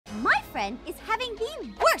friend is having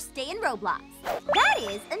the worst day in Roblox. That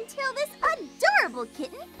is until this adorable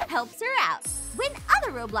kitten helps her out. When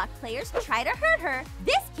other Roblox players try to hurt her,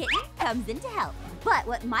 this kitten comes in to help. But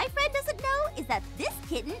what my friend doesn't know is that this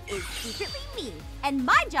kitten is secretly me, and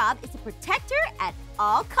my job is to protect her at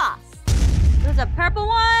all costs. There's a purple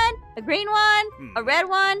one, a green one, a red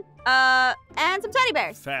one, and some teddy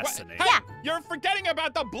bears. Fascinating. Hey, Yeah. you're forgetting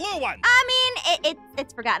about the blue one. I mean,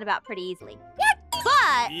 it's forgotten about pretty easily. What?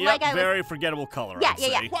 But, Yep, like I was... very forgettable color, Yeah, I'd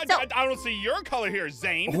yeah, say. What? So- I don't see your color here,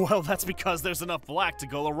 Zane. Well, that's because there's enough black to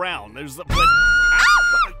go around. There's the...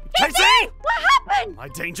 Casey! What happened? My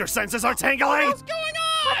danger senses are tingling! What's going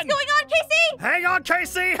on? What's going on, Casey? Hang on,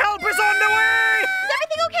 Casey! Help is on the way! Is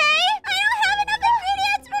everything okay? I don't have enough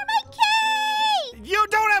ingredients for my cake! You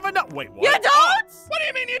don't have enough... Wait, what? You don't? What do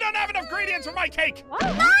you mean you don't have enough ingredients for my cake? What?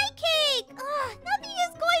 My cake! Ugh, nothing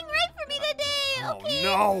is going right for me today, Oh, okay?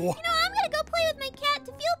 no! You know, I'm gonna go play with my cat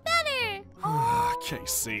to feel better.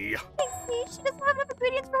 Casey. Casey, she doesn't have enough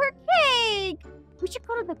ingredients for her cake. We should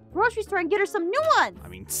go to the grocery store and get her some new ones. I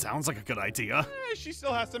mean, sounds like a good idea. She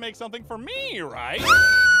still has to make something for me, right?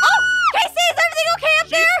 Oh! Casey, is everything okay up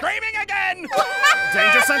She's there? screaming again!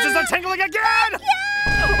 Danger senses are tingling again!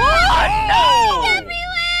 Oh, no!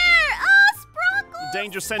 Everywhere! Oh, Sprockles!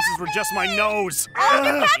 Danger senses were just my nose.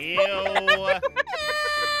 Ew.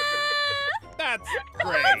 That's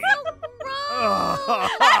great. That's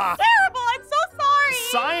terrible! I'm so sorry!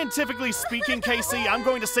 Scientifically speaking, Casey, I'm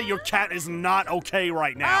going to say your cat is not okay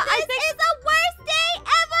right now. This is the worst day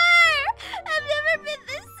ever! I've never been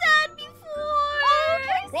this sad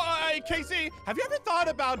before! Well, Casey, have you ever thought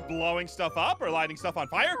about blowing stuff up or lighting stuff on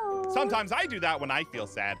fire? Sometimes I do that when I feel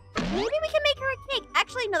sad. Maybe we can make her a cake.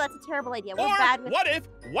 Actually, no, that's a terrible idea. We're Or bad with...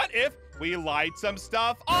 what if we light some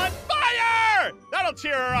stuff on fire? That'll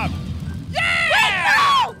cheer her up.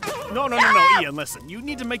 Yeah! No, Ian, listen. You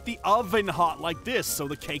need to make the oven hot like this so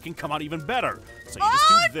the cake can come out even better. So you just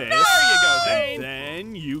do this. There you go, Zane.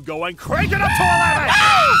 Then you go and crank it up to 11!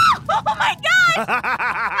 Oh my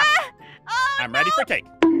god! I'm ready for cake.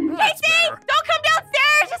 That's Casey, better. don't come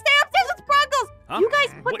downstairs! Just stay upstairs with Sprockles! Huh? You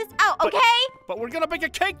guys put Wait, this out, but- okay? But we're gonna bake a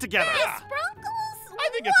cake together. Sprockles! I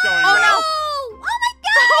think it's going Oh well. no! Oh my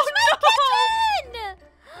gosh, my kitchen!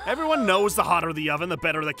 Everyone knows the hotter the oven, the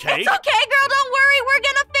better the cake. It's okay, girl, don't worry. We're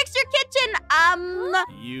gonna fix your kitchen.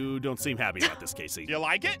 You don't seem happy about this, Casey. Do you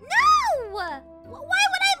like it? No! Why would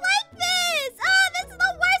I like this? Oh, this is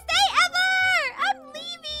the worst day ever! I'm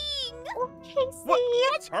leaving! Oh, Casey.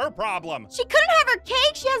 What's her problem? She couldn't have her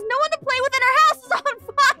cake. She has no one to play with and her house is on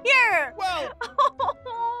fire! Well,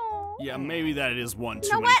 Yeah, maybe that is one too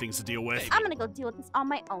know many what? things to deal with. I'm gonna go deal with this on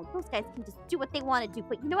my own. Those guys can just do what they want to do.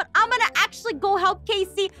 But you know what? I'm gonna actually go help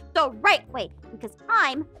Casey the right way. Because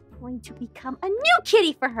I'm going to become a new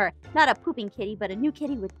kitty for her. Not a pooping kitty, but a new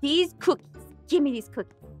kitty with these cookies. Give me these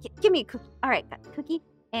cookies. Give me a cookie. All right, got a cookie.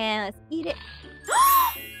 And let's eat it.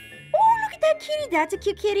 Oh, look at that kitty. That's a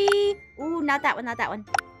cute kitty. Ooh, not that one, not that one.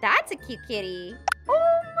 That's a cute kitty.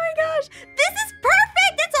 Oh my gosh. This is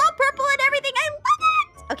perfect. It's all purple and everything. I love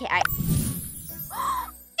it. Okay, it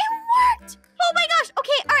worked. Oh my gosh.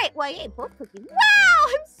 Okay, all right. Well, I ate both cookies. Wow,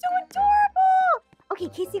 I'm so adorable. Okay,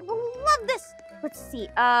 Casey will love this. Let's see.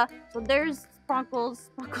 So there's Sprockles.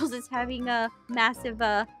 Sprockles is having a massive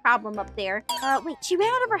problem up there. Wait, she ran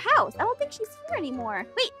out of her house. I don't think she's here anymore.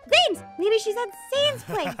 Wait, Zane's. Maybe she's at Zane's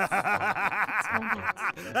place.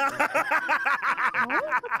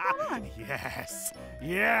 What's going on?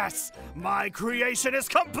 Yes, my creation is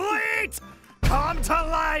complete. Come to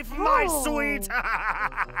life, my Oh. sweet.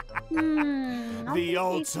 I don't The think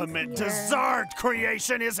ultimate Casey's here. dessert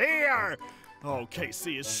creation is here. Oh,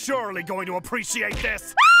 Casey is surely going to appreciate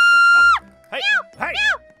this. Hey,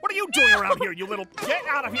 what are you doing around here, you little... Get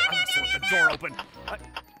out of here. I'm just with the door open.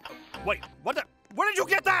 Wait, what the... Where did you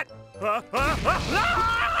get that?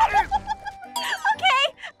 Okay,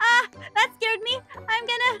 that scared me. I'm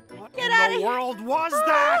gonna What get in out of the here. world was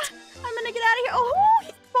that? I'm gonna get out of here. Oh,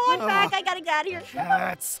 he's falling back. I gotta get out of here.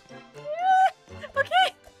 Cats.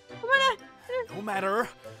 Okay, I'm gonna... No matter.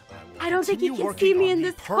 I don't think he continue can see working me on in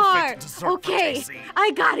the this car. perfect dessert for Okay, Casey.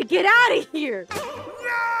 I gotta get out of here.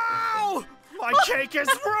 No! My cake is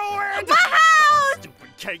ruined! My house!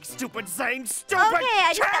 Stupid cake, stupid Zane, stupid Okay,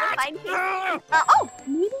 I just cat! gotta find Casey. Oh,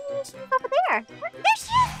 maybe she's over there. There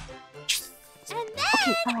she is. And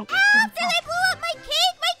then, all right. after they blew up my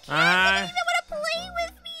cake didn't even want to play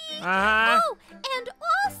with me. Oh, and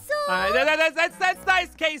also... That's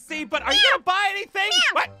nice, Casey, but are you gonna buy anything?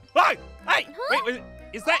 Meow. What? Hey, wait,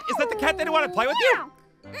 is that the cat that didn't want to play with you? No.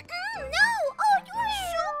 Oh, you are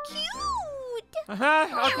so cute.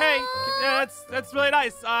 Okay. Yeah, that's really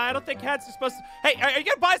nice. I don't think cats are supposed to. Hey, are you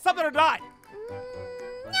gonna buy something or not?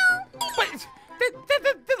 No. Wait, then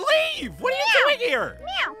leave! What are you doing here?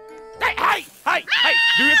 Meow. Hey!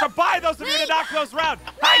 You have to buy those if you're gonna knock those around.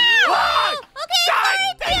 Hey! Okay, sorry,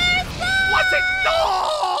 Pierce. What's it? No!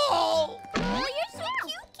 Oh, you're so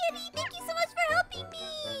cute, Kitty. Thank you so much for helping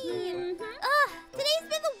me. Today's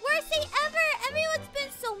been the worst day ever. Everyone's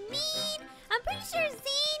been so mean. I'm pretty sure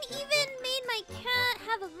Zane even made my cat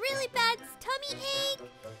have a really bad tummy ache.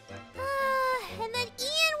 And then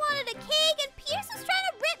Ian wanted a cake, and Pierce was trying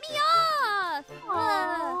to rip me off.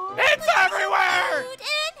 It's everywhere! Rude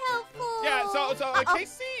and unhelpful. Yeah, so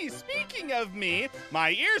Casey, speaking of me,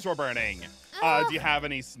 my ears were burning. Do you have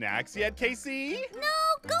any snacks yet, Casey? No,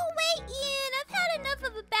 go away, Ian. I've had enough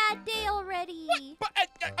of a bad day already. But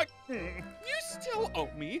you still owe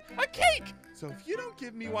me a cake. So if you don't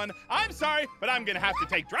give me one, I'm sorry, but I'm gonna have to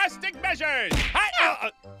take drastic measures. Got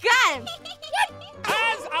him.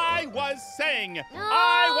 As I was saying, No,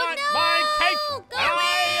 I want my cake. Go I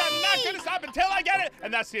am away. not gonna stop until I get it,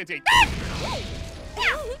 and that's TNT.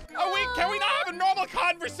 Can we not have a normal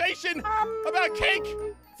conversation about cake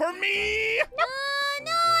for me?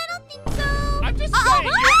 No, I don't think so. I'm just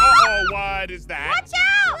saying. What is that? Watch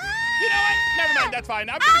out! You know what? Never mind. That's fine.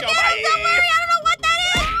 I'm gonna go. Don't Bye. worry, I don't know what that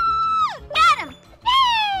is. Got him.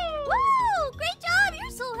 Woo! Great job.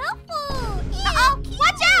 You're so helpful. Cute.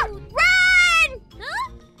 Watch out! Run! Huh?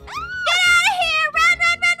 Get out of here! Run!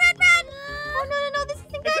 Oh, no, this isn't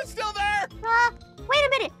Is good. it still there? Wait a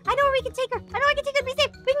minute. I know where we can take her. I know I can take her to be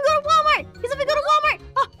safe. We can go to Walmart. Because if we go to Walmart.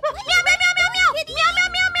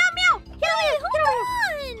 Meow. Get over here.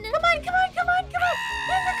 Come on. Get in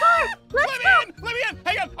the car. Let's go. Let me in.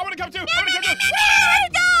 Hang on. I want to come too. Let's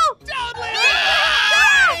go. Don't leave.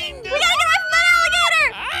 We gotta get away from that alligator.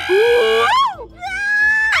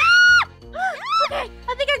 Okay,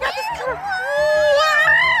 I think I got this covered.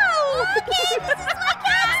 Wow. Okay, this is what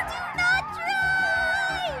cats do not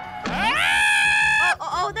drive.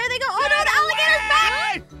 Oh, there they go. Oh no, the alligator's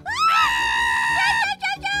back.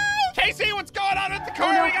 Casey, what's going on at the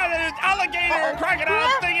car? We got an alligator crocodile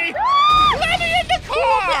thingy. Let me in the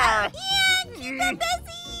car. Ian, keep them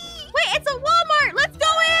busy. Wait, it's a Walmart. Let's go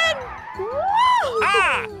in.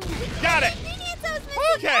 Got it.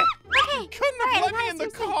 Okay. Okay. Couldn't have let me in the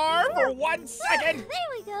car for 1 second. There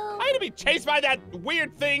we go. I had to be chased by that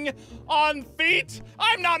weird thing on feet.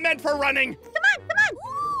 I'm not meant for running. Come on.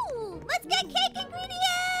 Ooh, let's get cake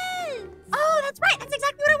ingredients. Oh, that's right. That's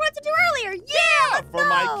exactly what I wanted to do earlier. Yeah, let's for go.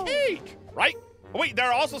 my cake. Right? Oh, wait, there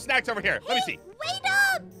are also snacks over here. Let me see. Wait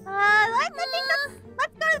up.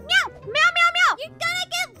 Let's go to Meow. Meow. You're gonna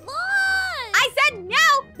get lost. I said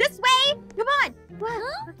Meow. This way. Come on.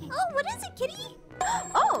 Huh? Okay. Oh, what is it, Kitty?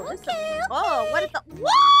 Oh, Okay. Oh, what is the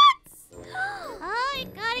what? I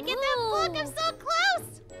gotta get that book. I'm so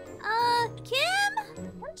close. Kim?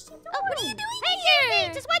 What's she doing? Oh, what are you doing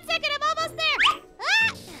here? Just 1 second. I'm almost there.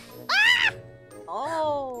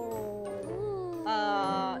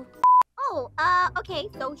 Okay.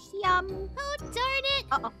 So she Oh, darn it.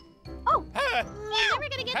 Oh. Hey, Never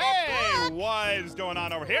gonna get that hey, book. what is going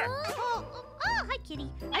on over here? Oh, hi, Kitty.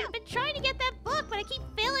 I've been trying to get that book, but I keep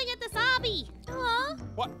failing at this hobby.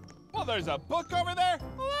 What? Well, there's a book over there.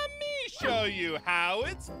 Let me show you how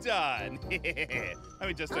it's done. Let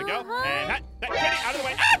me just go. And that kitty out of the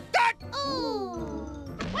way. Ah! Oh.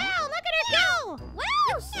 Wow, look at her go.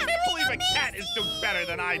 Wow, she's I can't believe a cat is doing better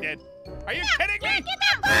than I did. Are you kidding me? Get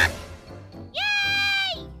that book.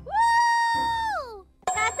 Yay! Woo!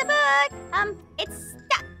 That's a book. It's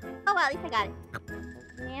stuck. Oh well, at least I got it.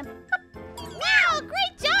 And Wow,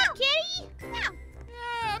 great job, Kitty. Wow.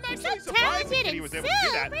 Yeah, I'm You're actually so surprised talented that Kitty and was so able to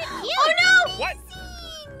do that. cute. Oh no! What?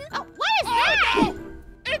 Oh, what is that? Oh, no!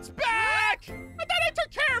 It's back! I thought I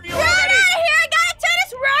took care of you Run out already! of here! I got a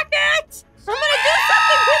tennis racket! I'm gonna do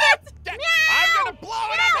something with it! I'm gonna blow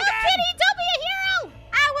it up again! Kitty, don't be a hero.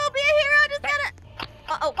 I will be a hero, just gotta...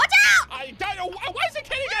 Uh-oh, watch out! I don't know. Why is the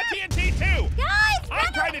kitty got TNT too? Guys, I'm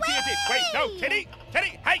run trying to away. TNT. Wait, no, kitty,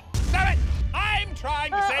 hey, stop it! I'm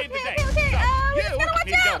trying to save the day. Okay. So We just you gotta watch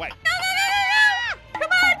need to go out. away. No!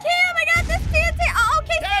 Come on, Kim! I got this TNT! Oh,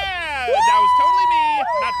 okay. Yeah, that was totally me,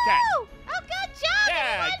 not the cat. Oh, good job,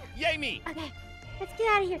 Yeah, everyone. yay me. Okay, let's get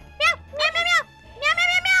out of here. Meow!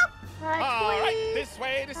 All right, this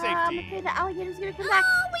way to I'm safety. afraid the alligator's gonna come back.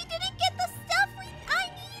 Oh, we didn't get the stuff I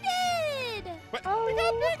needed. But we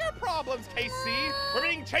got bigger problems, KC. We're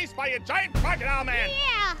being chased by a giant crocodile man.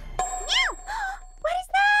 Yeah. Meow! What is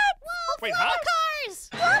that? Whoa, Wait, flower huh? cars.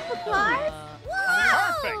 Flopper cars?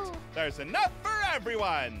 Whoa. Perfect. There's enough for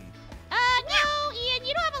everyone. No, Ian,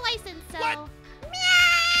 you don't have a license, so. What?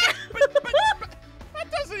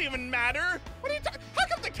 doesn't even matter. What are you talking? How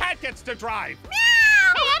come the cat gets to drive? Meow!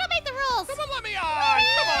 Hey, I don't make the rules. Someone let me on.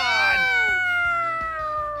 Come on.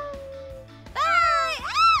 Bye!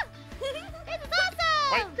 Ah! This is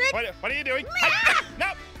awesome! What are you doing? Hey,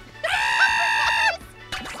 no.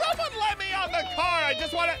 Someone let me on the car. I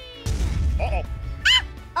just want to. Uh-oh.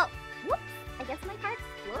 Oh, whoops. I guess my car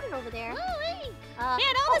exploded over there. Man,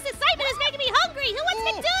 all this excitement is making me hungry. Who wants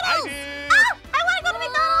McDonald's? I do. Oh, I want to go to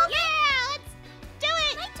McDonald's. Yeah, let's do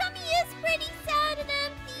it. My tummy is pretty sad and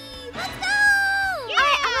empty. Let's go. All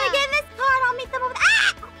right, I'm going to get in this car and I'll meet them over there.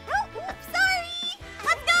 Ah! Oh, oops, sorry.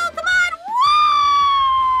 Let's go. Come on. Woo!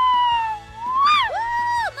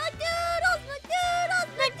 McDonald's,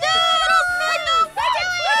 McDonald's, McDonald's.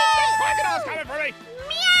 Crocodile's coming for me.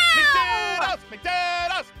 Meow. McDonald's,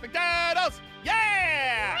 McDonald's, McDonald's.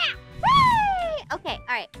 Yeah. Whee! Okay,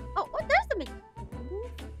 all right. Oh, there's the McDonald's.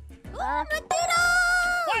 McDonald's.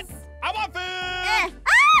 What? I want food.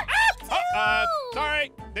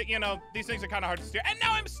 Sorry. You know, these things are kind of hard to steer. And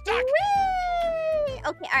now I'm stuck. Whee! Okay,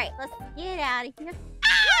 all right. Let's get out of here.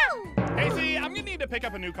 Ow! Casey, I'm gonna need to pick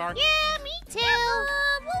up a new car. Yeah, me too.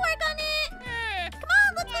 We'll work on it. Come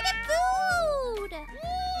on, let's go get food.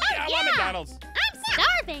 I want McDonald's. I'm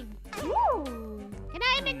starving. Ooh. Can I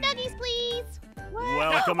have McNuggies, please?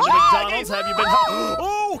 Welcome to McDonald's. Have you been?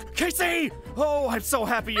 Oh, Casey! Oh, I'm so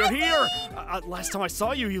happy you're here. Last time I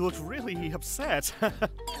saw you, you looked really upset. Yeah,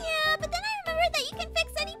 but then I remembered that you can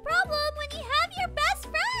fix any problem when you have your best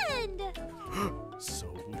friend.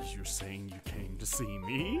 So you're saying you came to see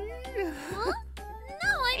me? Huh? No,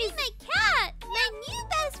 I mean my cat. My new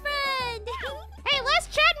best friend. Hey, less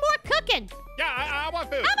chat, more cooking. Yeah, I want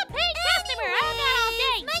food. I'm a paid customer. I'm not all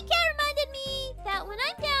day. My cat reminded me that when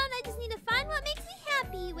I'm down, I just need to find what makes me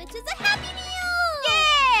happy, which is a Happy Meal.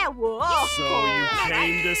 Yeah! Whoa! So you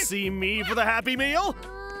came to see me for the Happy Meal?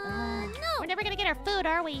 No. We're never gonna get our food,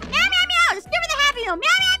 are we? Meow, meow, meow! Just give me the Happy Meal!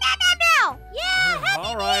 Meow, meow, meow, meow, meow! Yeah, Happy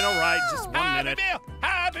All right, just 1 Happy minute. Meal.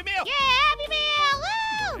 Happy Meal. Yeah, Happy Meal.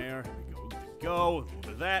 Woo! There we go, a little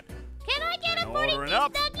bit of that. Can I get a And 40 order it piece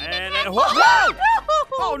up, nugget and Happy whoa! Meal?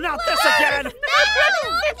 Oh, not this again!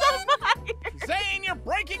 Zane, you're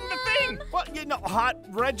breaking the thing. Well, you know, hot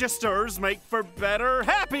registers make for better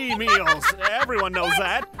Happy Meals. Everyone knows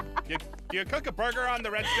that. Do you cook a burger on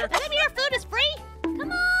the register? Does that mean our food is free? Come on,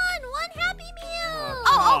 one Happy Meal.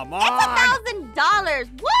 Come on. It's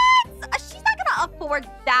 $1,000. What? She's not gonna afford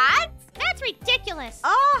that. That's ridiculous.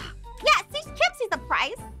 Oh, yeah. See, Kip sees the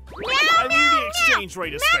price. I mean, the exchange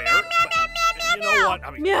rate is fair. But you know what?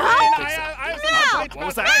 I mean, Meow. I don't think so. What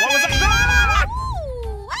was that? What was that?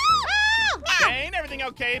 Zane, everything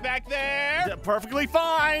okay back there? Perfectly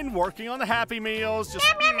fine. Working on the Happy Meals. Just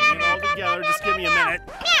putting it all together. Just give me a minute.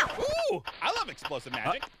 Ooh, I love explosive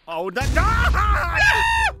magic. Oh, that.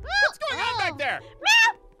 What's going on back there?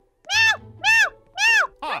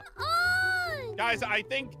 Huh. Guys, I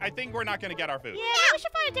think we're not gonna get our food. Yeah, we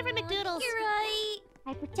should find a different McDonald's. You're right.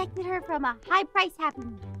 I protected her from a high price Happy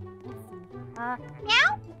Meal. Let's see. Meow?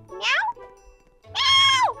 Meow?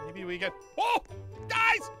 Meow! Maybe we get. Oh,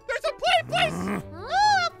 guys, there's a play place.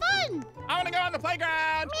 Oh, fun! I want to go on the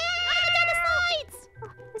playground. Down the slides! Oh,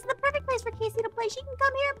 this is the perfect place for Casey to play. She can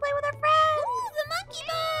come here and play with her friends. Ooh, the monkey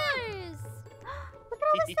bars! Look at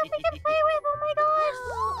all the stuff we can play with. Oh my gosh.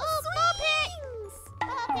 Oh, ball pit!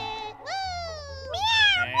 Ball pit! Woo!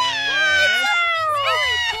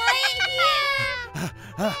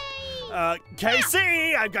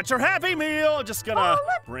 Casey, I've got your Happy Meal. I'm just gonna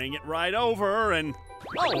bring it right over and.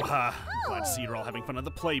 Glad to see you're all having fun at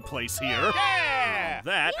the play place here. Yeah.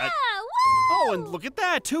 That. Yeah, Oh, and look at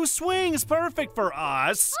that. 2 swings. Perfect for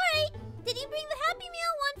us. Alright, did you bring the Happy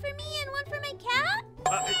Meal? One for me and one for my cat?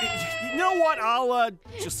 You know what? I'll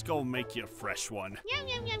just go make you a fresh one. Yum,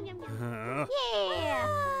 yum, yum, yum, yum. Yeah.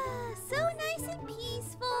 So nice and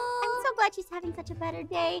peaceful. I'm so glad she's having such a better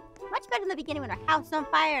day. Much better than the beginning when her house was on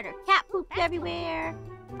fire and her cat pooped everywhere.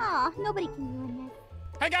 Aw, nobody can ruin this.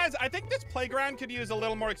 Hey guys, I think this playground could use a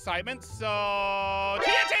little more excitement. So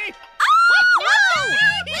TNT! No!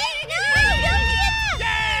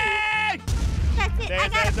 Yay! That's it. I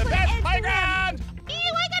This gotta is the put best it in playground! Ew,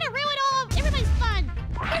 I gotta ruin all of everybody's fun.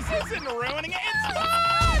 This isn't ruining it. It's fun.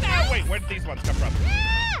 Oh, wait, where did these ones come from?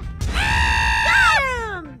 Got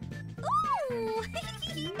him! Ooh, that's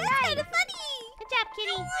kind of funny. Good job,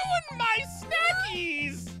 Kitty. Ruin my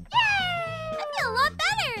snackies! Yay! I feel a lot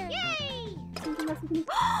better. Yay!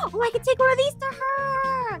 Oh, I can take one of these to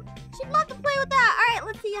her. She'd love to play with that. All right,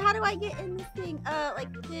 let's see. How do I get in this thing?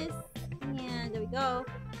 Like this. And there we go.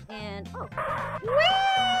 And oh. Hey,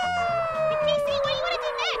 Casey, what do you want to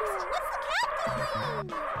do next? What's the cat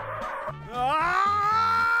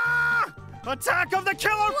doing? Attack of the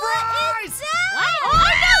killer fries! What? Oh,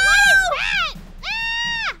 no, what is that?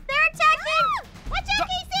 Ah! They're attacking! Watch out,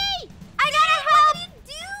 Casey! I gotta help!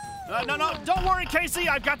 What did you do? No, don't worry, Casey.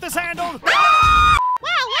 I've got this handled. Wow,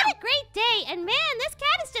 what a great day. And man, this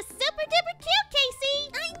cat is just super duper cute,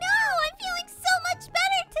 Casey. I know. I'm feeling so much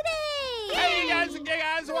better today. Hey, you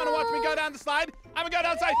guys want to watch me go down the slide? I'm going to go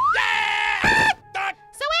down the slide. Yeah!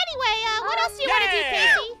 So anyway, what else do you want to do, yeah.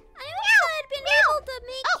 Casey? I wish I'd been able to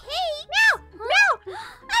make cake. No!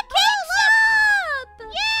 A cake shop!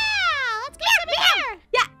 Yeah! Let's get some in here.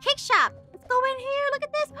 Yeah, cake shop. Let's go in here. Look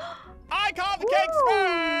at this. I call the cakes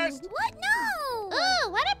first. What? No!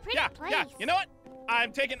 Ooh, what a pretty place. Yeah. You know what?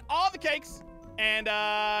 I'm taking all the cakes, and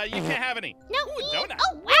you can't have any. No, Ooh, donut.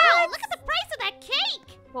 Oh, wow! Look at the price of that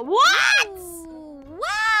cake! What? Ooh,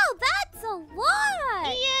 wow, that's a lot!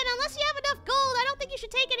 Ian, unless you have enough gold, I don't think you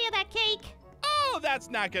should take any of that cake. Oh, that's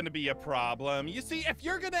not going to be a problem. You see, if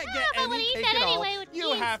you're going to get but when any he cake said at all, anyway, with you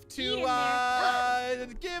Ian's have feet in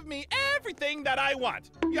to give me everything that I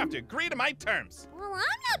want. You have to agree to my terms. Well,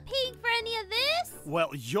 I'm not paying for any of this. Well,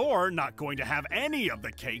 you're not going to have any of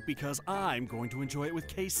the cake because I'm going to enjoy it with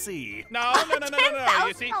KC. No.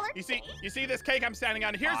 You see this cake I'm standing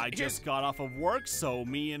on? I just got off of work, so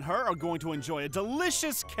me and her are going to enjoy a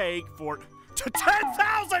delicious cake for $10,000.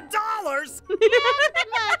 Not that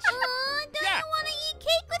much. Don't you want to eat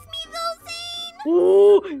cake with me, though, Zane?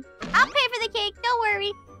 Ooh. I'll pay for the cake. Don't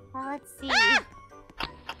worry. Let's see.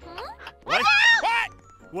 What?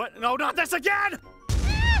 What? No, not this again!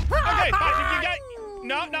 Okay, fine. You get.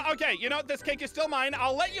 No. Okay. You know what? This cake is still mine.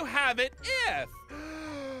 I'll let you have it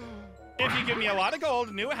if you give me a lot of gold,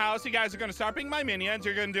 a new house. You guys are gonna start being my minions.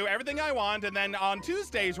 You're gonna do everything I want, and then on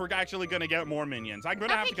Tuesdays we're actually gonna get more minions. I'm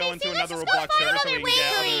gonna have to go into another Roblox server so we can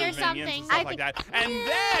get other minions and stuff like that. And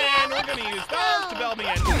then we're gonna use those to build me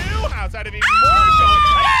a new house out of even more gold.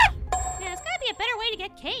 Yeah, there's gotta be a better way to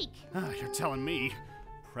get cake. You're telling me.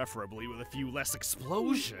 Preferably with a few less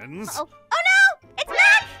explosions. Oh no! It's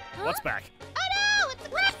back! What's back? Oh no! It's the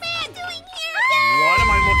Black Man doing here! What am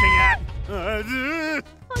I looking at?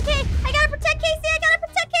 Okay, I gotta protect Casey! I gotta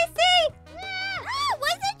protect Casey! Why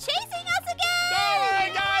is it chasing us again? Don't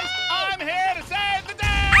worry, guys! I'm here to save the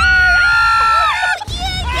day!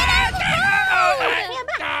 Ian, get out of the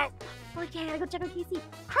road! Okay, I gotta go check on Casey.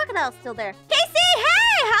 Crocodile's still there. Casey,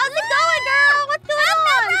 hey! How's it going, girl? What's going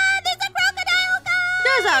on? There's a crocodile guy!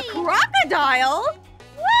 There's a crocodile?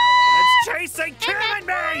 It's chasing Kim and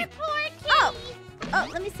me! Poor kitty. Oh,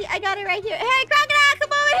 let me see. I got it right here. Hey, crocodile,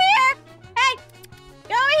 come over here! Hey,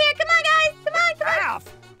 go over here. Come on, guys. Come on. Aph!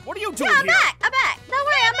 What are you doing Yeah, I'm here? back. Don't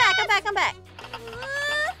worry, I'm back.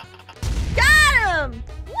 Got him!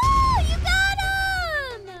 Woo! You got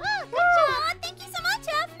him! Aw, thank you so much,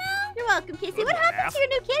 Aphmau. You're welcome, Casey. What happened to your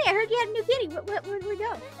new kitty? I heard you had a new kitty. Where'd we go? I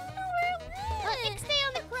don't know where it went. It stay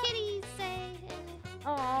on the kitties,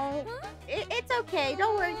 Oh, it's okay.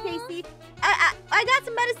 Don't worry, Casey. I got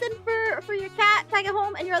some medicine for your cat. Take it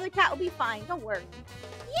home, and your other cat will be fine. Don't worry.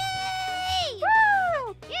 Yay!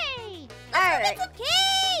 Woo! Yay! All Let's right. get some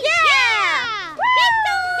cake! Yeah! Woo!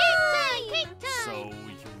 Cake time! So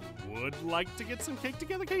you would like to get some cake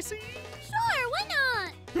together, Casey? Sure, why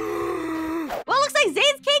not? Well, looks like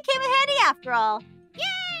Zane's cake came in handy after all.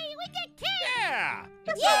 Yay! We get cake! Yeah!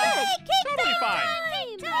 That's Yay! so good. Cake Totally fine.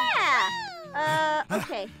 Yeah.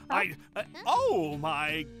 Okay.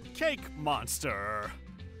 My cake monster.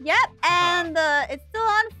 Yep, and it's still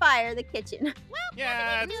on fire, the kitchen.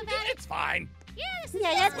 Yeah, it's fine. Yeah, this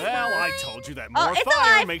Yeah, that's Well, I told you that more it's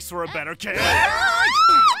fire alive. makes for a better cake. It's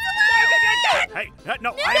Hey,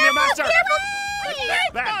 no, I am your master.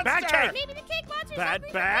 Bad cake. Maybe the cake monster's Bad.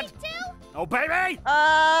 hungry for cake too? Oh, baby.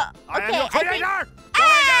 I I am your creator. Go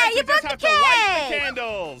on, guys, you you broke just have the to light the cake.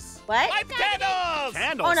 candles. What? Light the candles.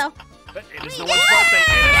 Candles. Oh no. It is no one's birthday. It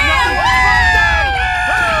is no one's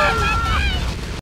birthday.